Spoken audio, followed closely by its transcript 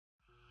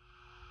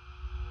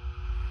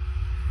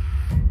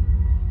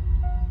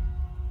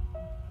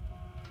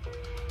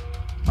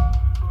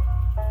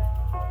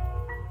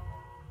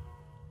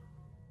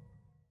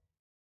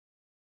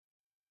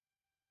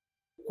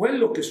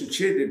quello che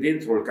succede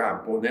dentro il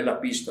campo, nella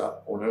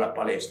pista o nella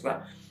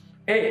palestra,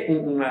 è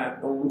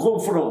un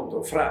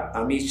confronto fra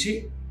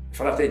amici,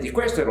 fra atleti.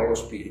 Questo era lo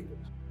spirito.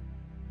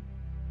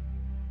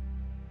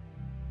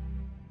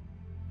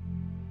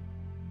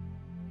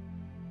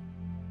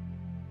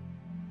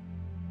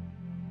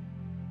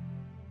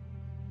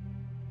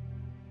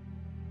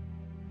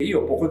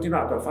 Io ho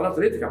continuato a fare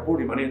l'atletica pur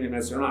rimanendo in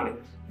nazionale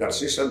dal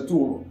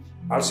 61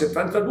 al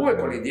 72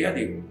 con l'idea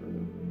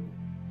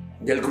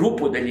del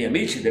gruppo degli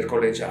amici del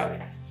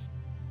collegiale.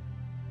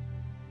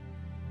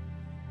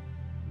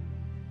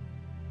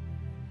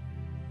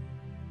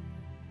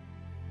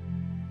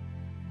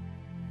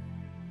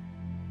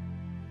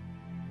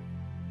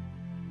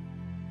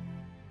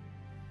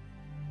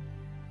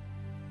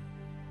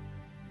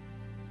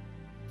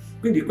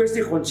 Quindi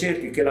questi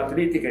concetti che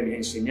l'atletica mi ha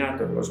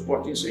insegnato, che lo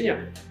sport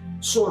insegna,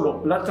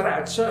 sono la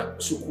traccia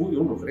su cui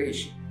uno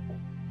cresce.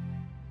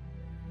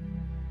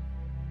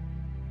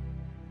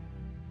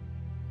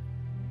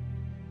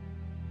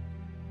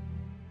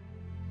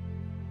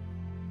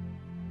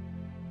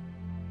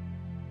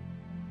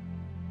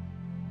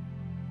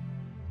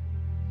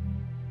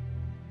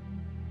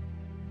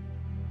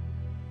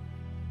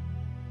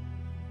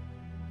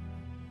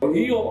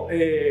 Io,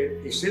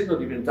 essendo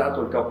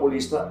diventato il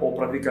capolista, ho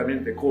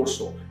praticamente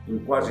corso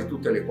in quasi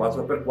tutte le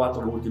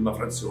 4x4 l'ultima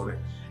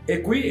frazione.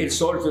 E qui è il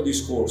solito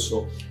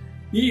discorso.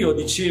 Io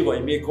dicevo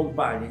ai miei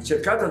compagni,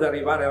 cercate di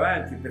arrivare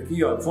avanti, perché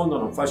io al fondo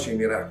non faccio i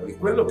miracoli.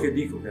 Quello che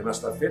dico che una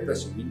staffetta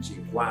si vince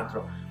in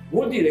 4,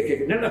 vuol dire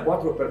che nella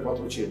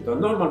 4x400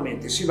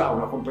 normalmente si va a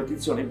una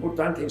competizione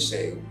importante in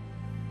 6.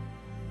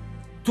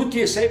 Tutti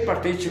e 6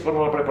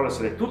 partecipano alla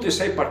preparazione, tutti e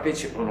 6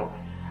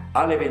 partecipano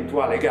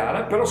all'eventuale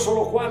gara, però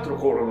solo 4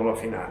 corrono la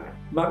finale,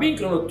 ma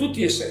vincono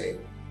tutti e 6.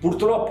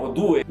 Purtroppo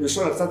 2 ne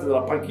sono alzati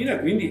dalla panchina,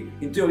 quindi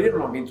in teoria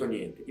non hanno vinto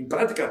niente. In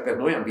pratica per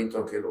noi hanno vinto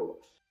anche loro.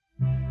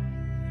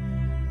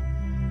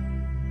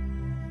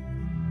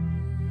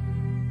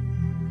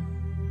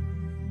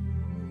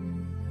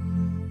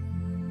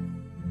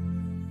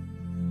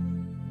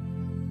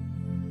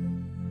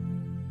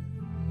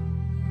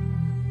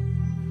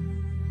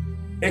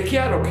 È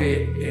chiaro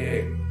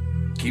che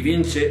chi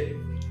vince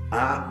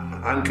ha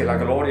anche la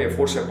gloria e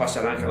forse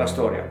passerà anche la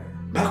storia,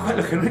 ma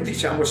quello che noi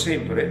diciamo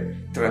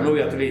sempre tra noi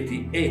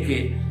atleti è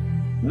che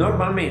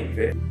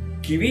normalmente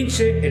chi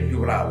vince è il più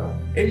bravo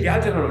e gli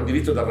altri hanno il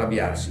diritto di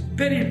arrabbiarsi.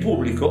 Per il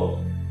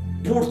pubblico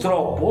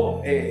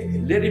purtroppo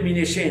le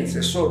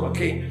reminiscenze sono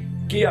che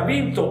chi ha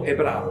vinto è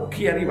bravo,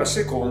 chi arriva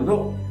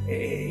secondo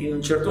in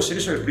un certo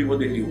senso è il primo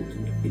degli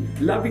ultimi.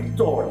 La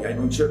vittoria in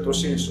un certo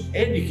senso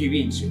è di chi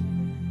vince,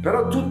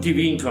 però tutti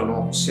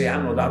vincono se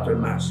hanno dato il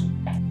massimo.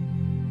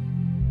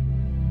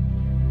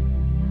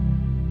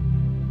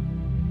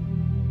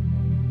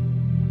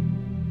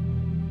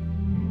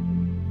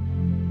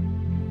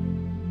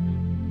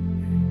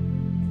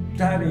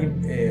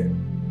 Dare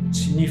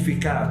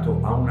significato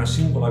a una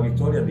singola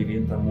vittoria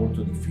diventa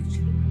molto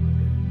difficile,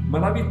 ma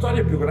la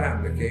vittoria più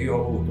grande che io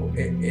ho avuto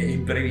e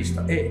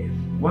imprevista è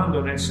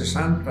quando nel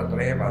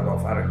 63 vado a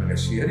fare le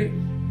universiadi,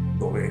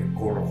 dove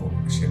corro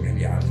insieme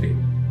agli altri,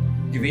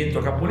 divento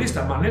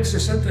capolista, ma nel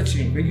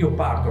 65 io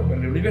parto per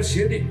le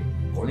universiadi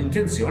con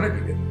l'intenzione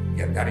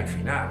di andare in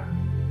finale.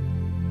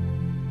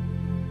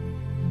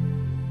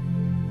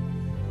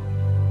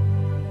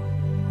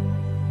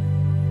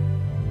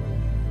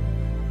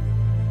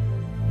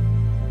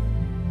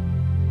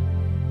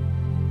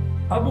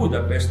 A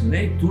Budapest,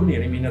 nei turni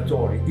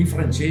eliminatori, i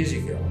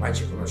francesi, che ormai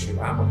ci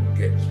conoscevamo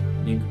perché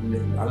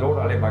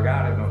allora le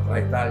bagare erano tra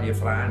Italia e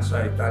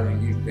Francia, Italia e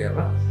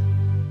Inghilterra,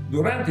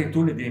 durante i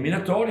turni di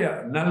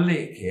eliminatoria,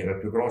 Nallé, che era il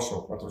più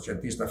grosso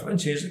quattrocentista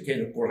francese,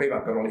 che correva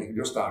però gli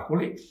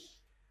ostacoli,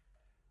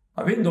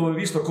 avendo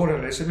visto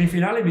correre le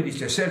semifinali, mi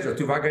dice: Sergio,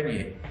 tu vas a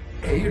gagner.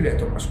 E io gli ho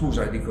detto: ma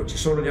scusa, dico, ci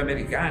sono gli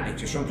americani,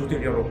 ci sono tutti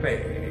gli europei.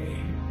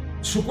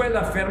 Su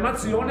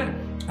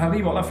quell'affermazione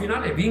arrivo alla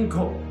finale e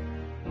vinco.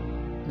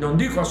 Non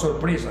dico a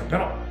sorpresa,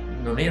 però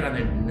non era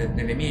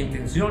nelle mie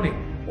intenzioni,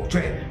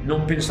 cioè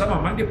non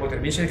pensavo mai di poter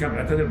vincere i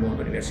campionati del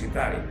mondo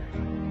universitari.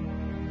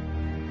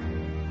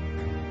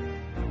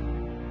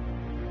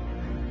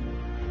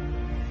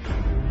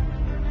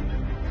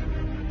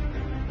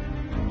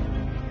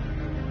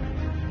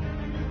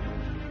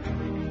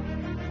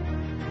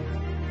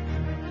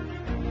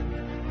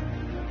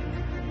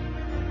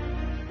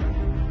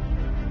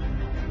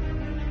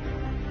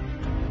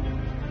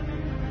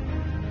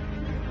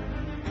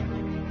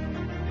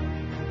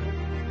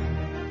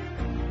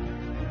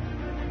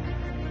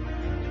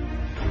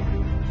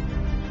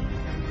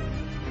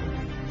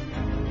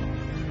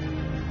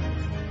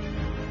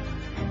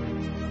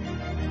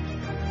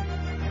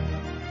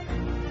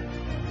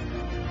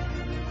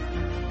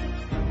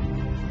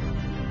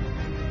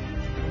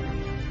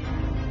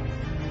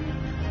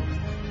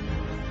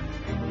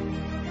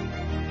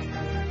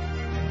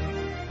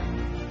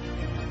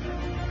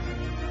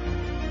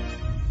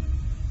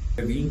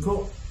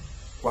 Vinco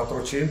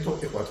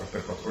 400 e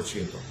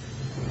 4x400.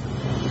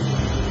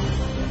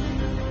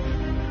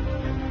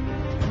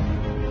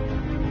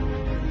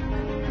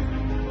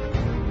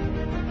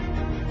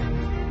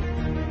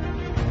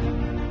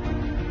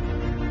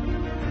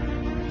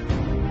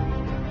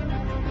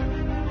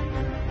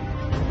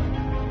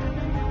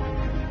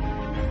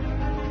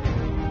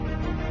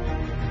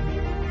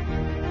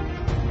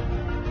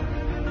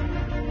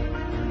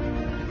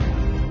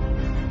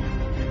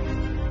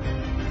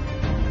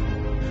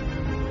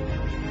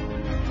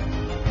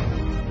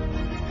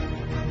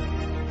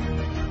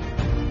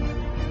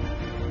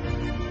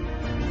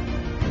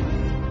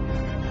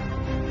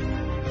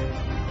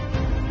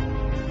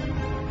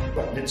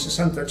 nel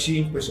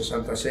 65,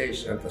 66,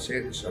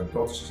 67,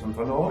 68,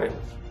 69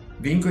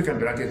 vinco i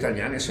campionati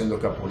italiani essendo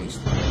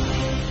capolista.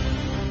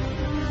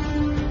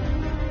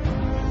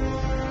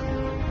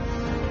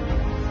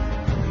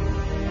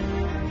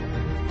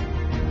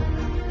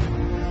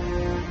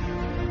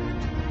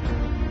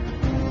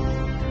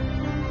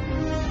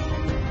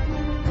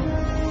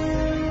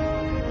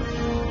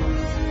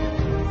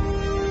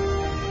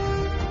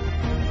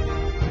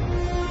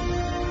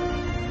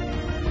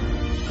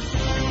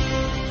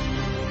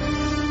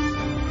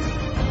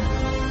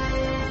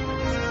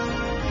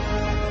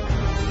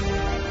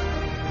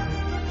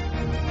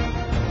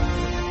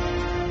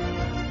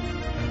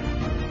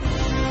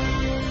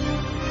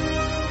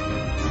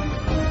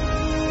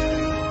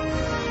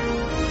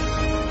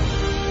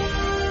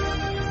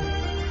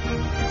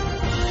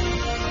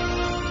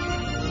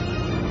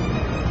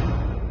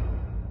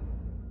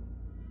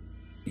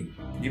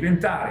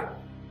 Diventare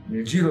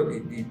nel giro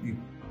di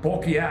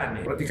pochi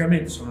anni,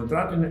 praticamente sono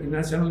entrato in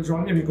nazionale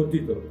giovani e vinco il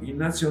titolo, in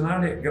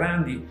nazionale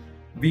grandi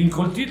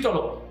vinco il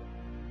titolo,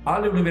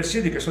 alle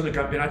universiadi che sono i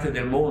campionati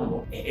del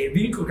mondo e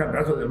vinco il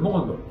campionato del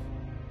mondo.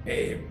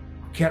 E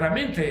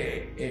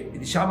chiaramente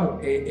diciamo,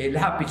 è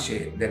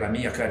l'apice della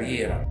mia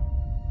carriera.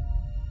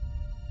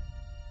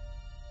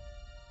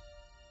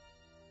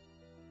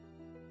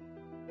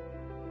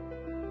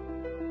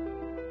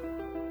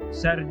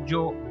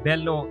 Sergio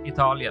Bello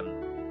Italian.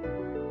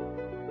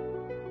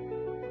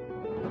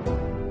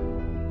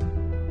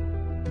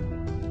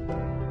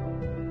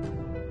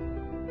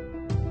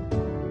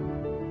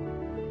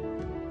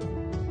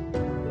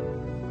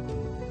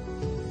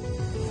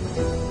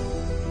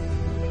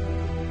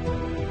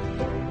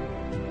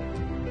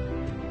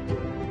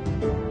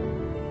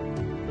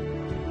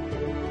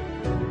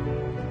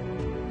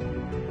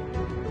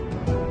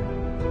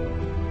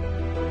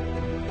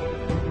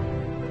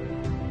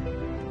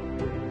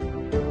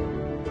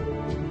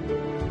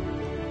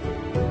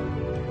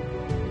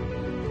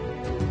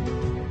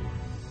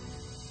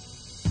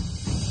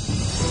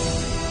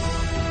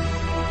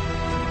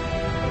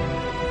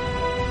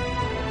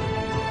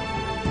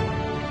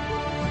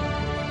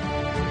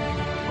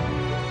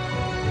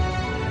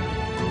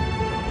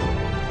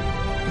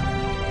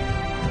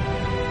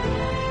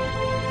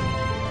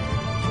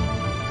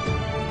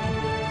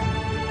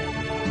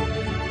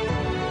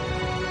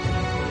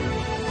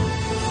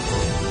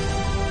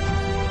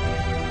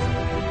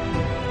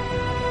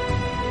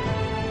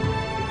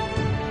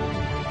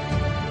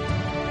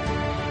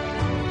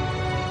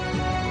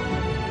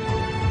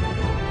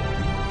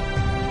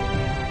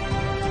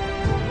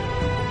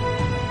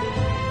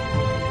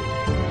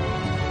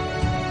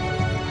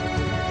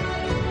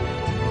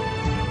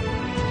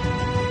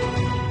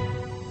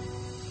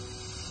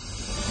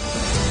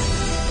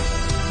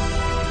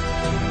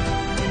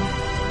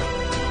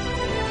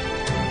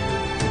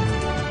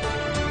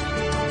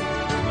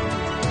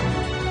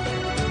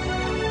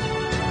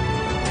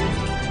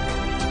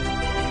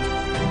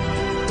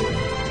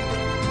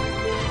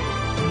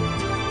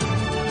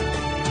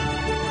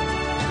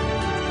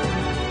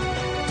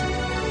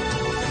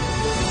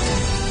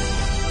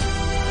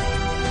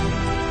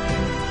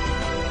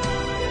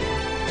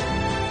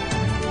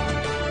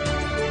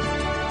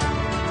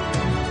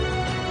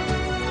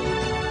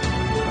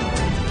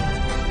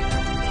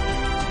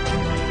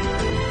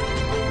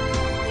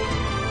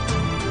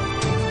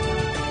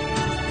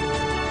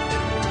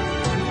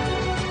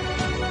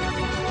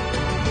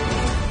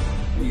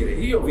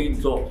 Io ho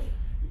vinto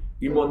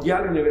i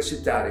mondiali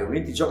universitari, ho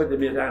vinto i giochi del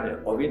mediterraneo,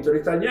 ho vinto gli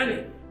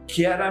italiani,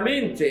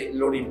 chiaramente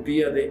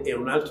l'Olimpiade è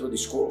un altro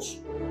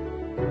discorso.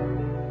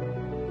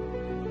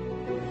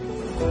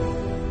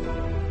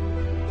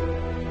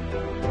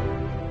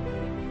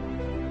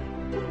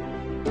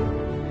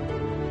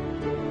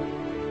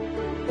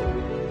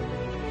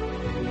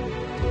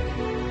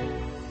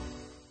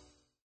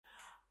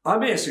 A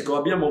Messico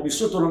abbiamo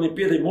vissuto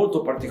l'Olimpiade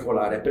molto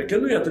particolare perché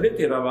noi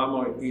atleti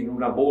eravamo in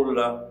una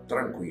bolla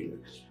tranquilla.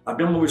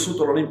 Abbiamo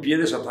vissuto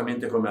l'Olimpiade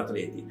esattamente come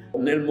atleti.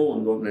 Nel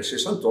mondo, nel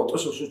 68,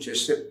 sono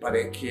successe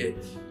parecchie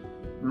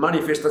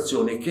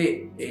manifestazioni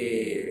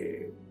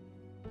che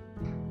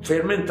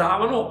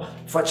fermentavano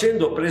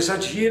facendo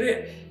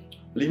presagire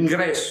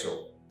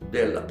l'ingresso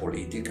della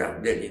politica,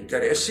 degli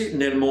interessi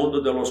nel mondo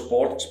dello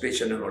sport,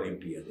 specie nelle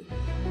Olimpiadi.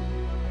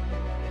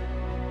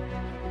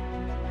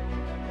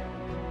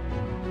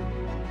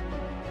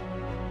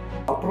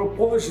 A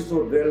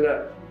proposito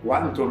del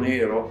guanto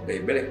nero dei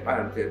Black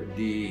Panther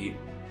di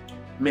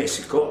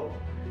Messico,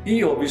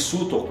 io ho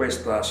vissuto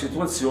questa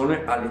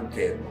situazione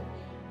all'interno,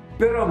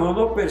 però non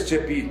ho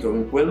percepito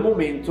in quel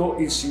momento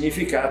il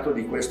significato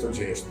di questo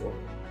gesto.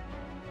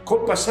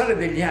 Col passare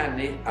degli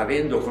anni,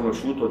 avendo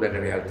conosciuto delle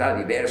realtà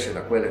diverse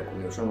da quelle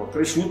in cui sono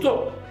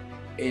cresciuto,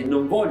 e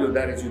non voglio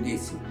dare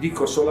giudizi,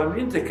 dico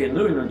solamente che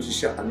noi non ci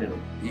siamo, almeno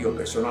io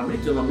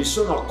personalmente non mi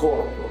sono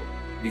accorto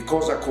di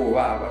cosa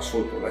covava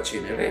sotto la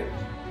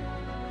cenere,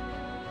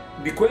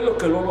 di quello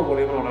che loro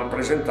volevano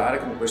rappresentare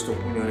con questo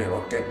pugno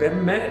nero, che per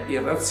me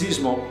il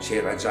razzismo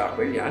c'era già a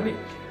quegli anni,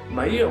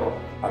 ma io,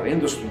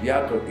 avendo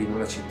studiato in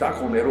una città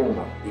come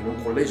Roma, in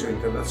un collegio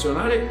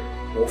internazionale,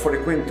 ho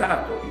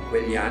frequentato in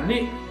quegli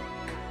anni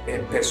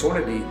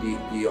persone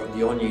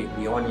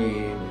di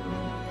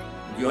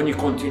ogni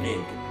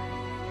continente.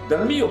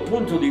 Dal mio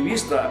punto di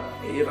vista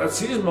il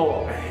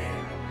razzismo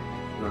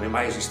non è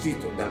mai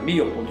esistito, dal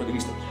mio punto di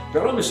vista,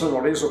 però mi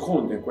sono reso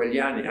conto in quegli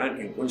anni,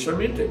 anche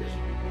inconsciamente,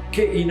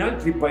 che in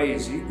altri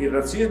paesi il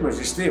razzismo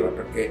esisteva,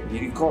 perché mi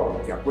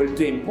ricordo che a quel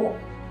tempo,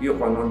 io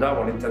quando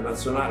andavo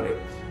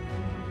all'internazionale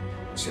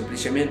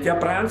semplicemente a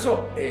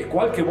pranzo, e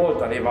qualche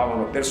volta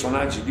arrivavano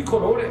personaggi di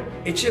colore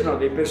e c'erano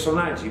dei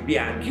personaggi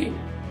bianchi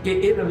che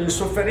erano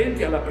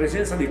insofferenti alla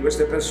presenza di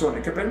queste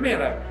persone, che per me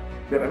era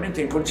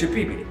veramente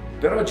inconcepibile.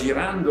 Però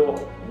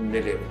girando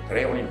nelle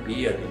 3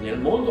 Olimpiadi nel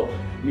mondo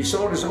mi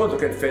sono reso conto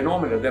che il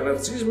fenomeno del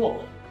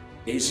razzismo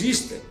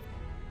esiste.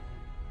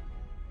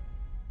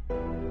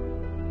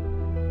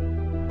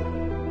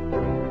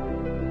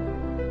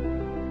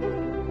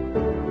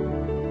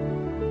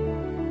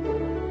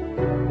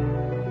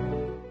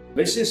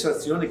 Le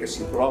sensazioni che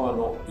si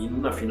provano in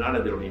una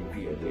finale delle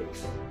Olimpiadi,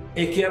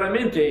 e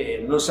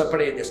chiaramente non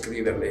saprei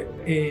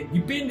descriverle, e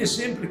dipende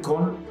sempre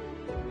con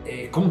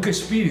che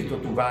spirito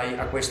tu vai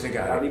a queste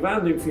gare.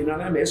 Arrivando in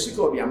finale a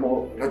Messico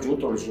abbiamo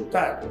raggiunto il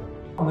risultato.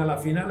 Nella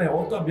finale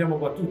 8 abbiamo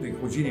battuto i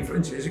cugini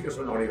francesi che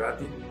sono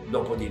arrivati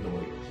dopo di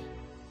noi.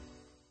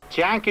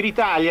 C'è anche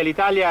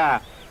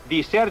l'Italia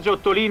di Sergio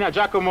Ottolina,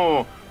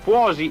 Giacomo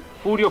Puosi,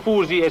 Furio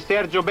Fusi e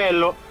Sergio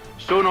Bello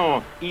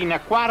sono in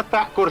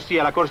quarta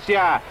corsia, la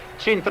corsia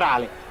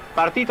centrale.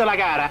 Partita la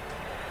gara,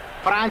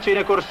 Francia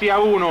in corsia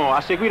 1,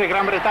 a seguire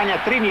Gran Bretagna,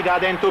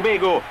 Trinidad e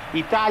Tobago,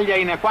 Italia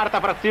in quarta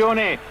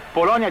frazione,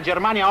 Polonia,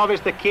 Germania,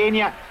 Ovest,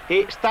 Kenya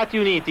e Stati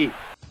Uniti.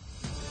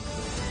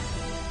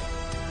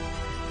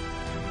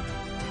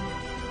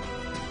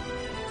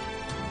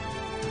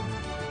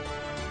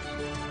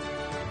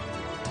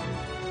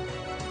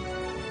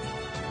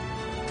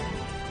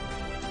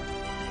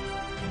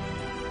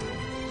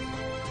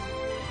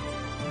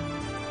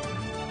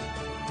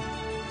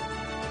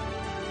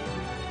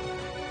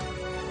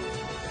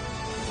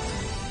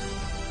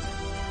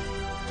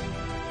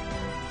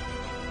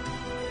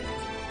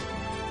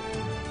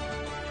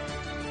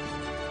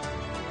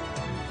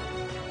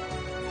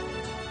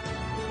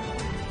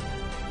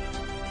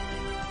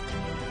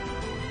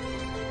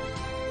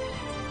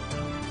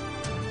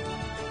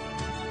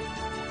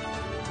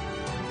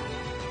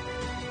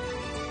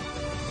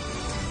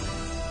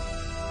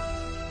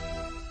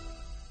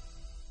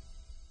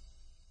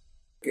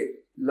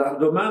 La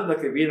domanda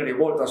che viene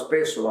rivolta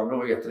spesso a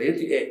noi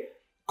atleti è: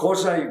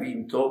 cosa hai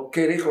vinto?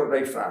 Che record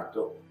hai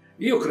fatto?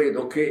 Io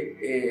credo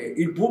che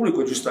il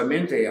pubblico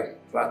giustamente è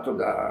attratto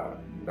da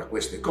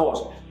queste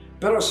cose,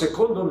 però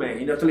secondo me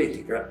in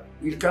atletica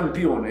il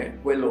campione,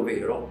 quello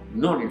vero,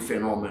 non il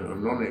fenomeno,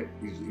 non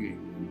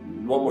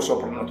l'uomo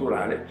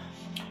soprannaturale,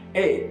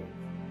 è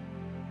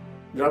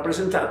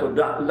rappresentato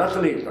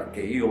dall'atleta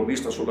che io ho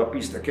visto sulla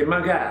pista, che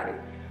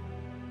magari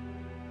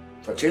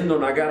facendo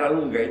una gara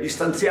lunga è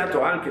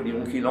distanziato anche di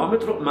 1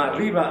 chilometro, ma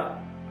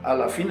arriva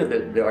alla fine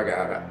della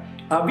gara,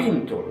 ha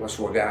vinto la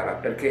sua gara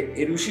perché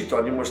è riuscito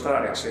a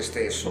dimostrare a se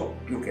stesso,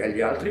 più che agli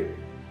altri,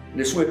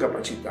 le sue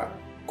capacità.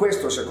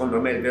 Questo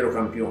secondo me è il vero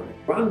campione.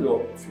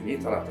 Quando,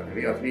 finita la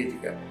carriera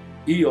atletica,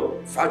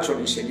 io faccio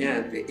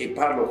l'insegnante e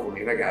parlo con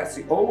i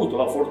ragazzi, ho avuto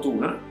la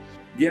fortuna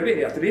di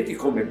avere atleti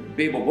come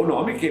Bebo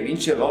Bonomi che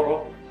vince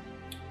l'oro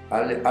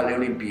alle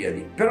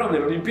Olimpiadi, però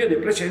nelle Olimpiadi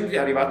precedenti è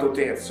arrivato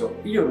terzo.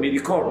 Io mi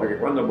ricordo che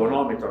quando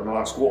Bonomi tornò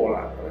a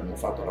scuola, abbiamo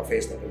fatto la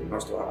festa per il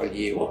nostro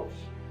allievo,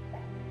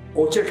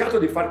 ho cercato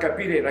di far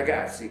capire ai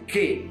ragazzi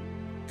che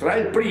tra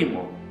il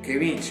primo che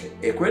vince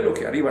e quello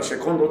che arriva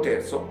secondo o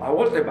terzo a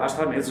volte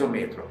basta mezzo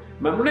metro,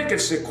 ma non è che il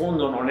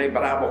secondo non è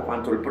bravo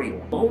quanto il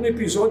primo. Ho un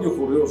episodio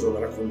curioso da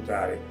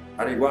raccontare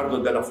a riguardo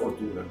della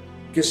fortuna,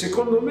 che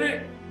secondo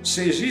me,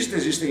 se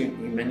esiste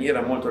in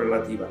maniera molto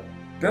relativa.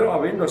 Però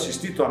avendo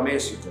assistito a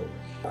Messico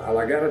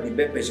alla gara di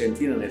Beppe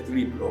Gentina nel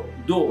triplo,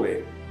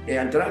 dove è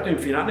entrato in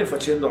finale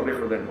facendo il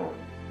record del mondo,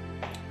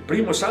 il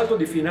primo salto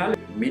di finale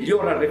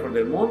migliora il record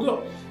del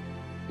mondo,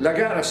 la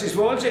gara si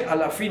svolge,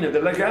 alla fine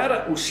della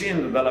gara,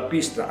 uscendo dalla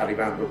pista,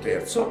 arrivando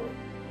terzo,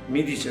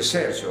 mi dice: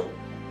 Sergio,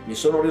 mi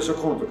sono reso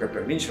conto che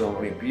per vincere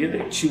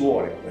un'Olimpiade ci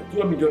vuole la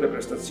tua migliore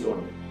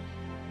prestazione,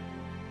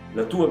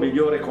 la tua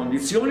migliore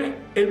condizione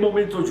e il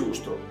momento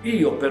giusto.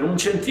 Io per 1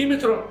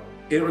 centimetro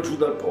ero giù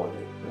dal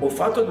podio. Ho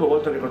fatto 2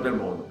 volte il record del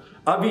mondo.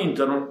 Ha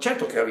vinto?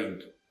 Certo che ha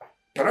vinto,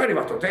 però è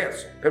arrivato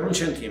terzo per 1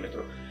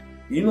 centimetro.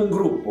 In un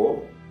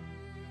gruppo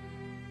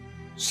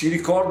si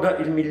ricorda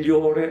il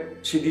migliore,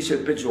 si dice il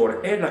peggiore.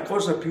 È la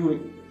cosa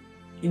più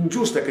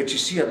ingiusta che ci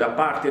sia da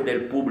parte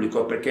del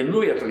pubblico, perché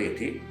noi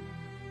atleti,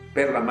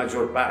 per la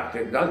maggior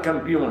parte, dal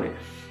campione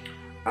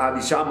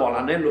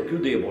all'anello più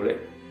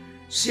debole,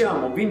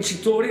 siamo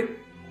vincitori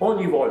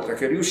ogni volta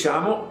che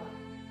riusciamo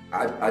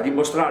a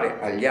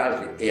dimostrare agli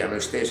altri e a noi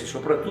stessi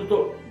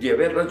soprattutto di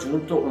aver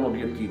raggiunto un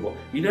obiettivo.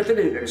 In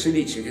atletica si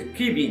dice che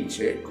chi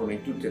vince, come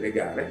in tutte le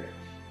gare,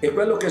 e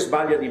quello che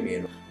sbaglia di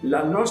meno.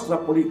 La nostra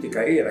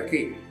politica era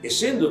che,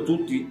 essendo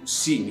tutti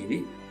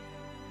simili,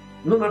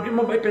 non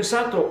abbiamo mai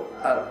pensato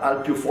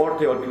al più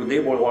forte o al più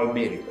debole o al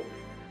merito.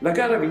 La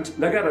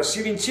gara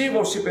si vinceva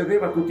o si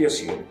perdeva tutti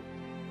assieme,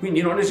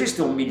 quindi non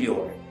esiste un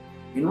migliore.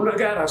 In una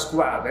gara a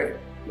squadre,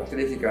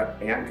 l'atletica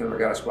è anche una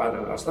gara a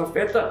squadra nella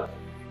staffetta,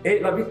 è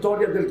la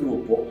vittoria del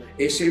gruppo,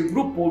 e se il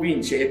gruppo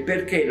vince è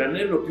perché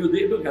l'anello più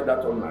debole ha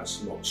dato il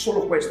massimo.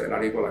 Solo questa è la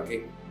regola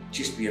che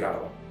ci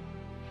ispirava.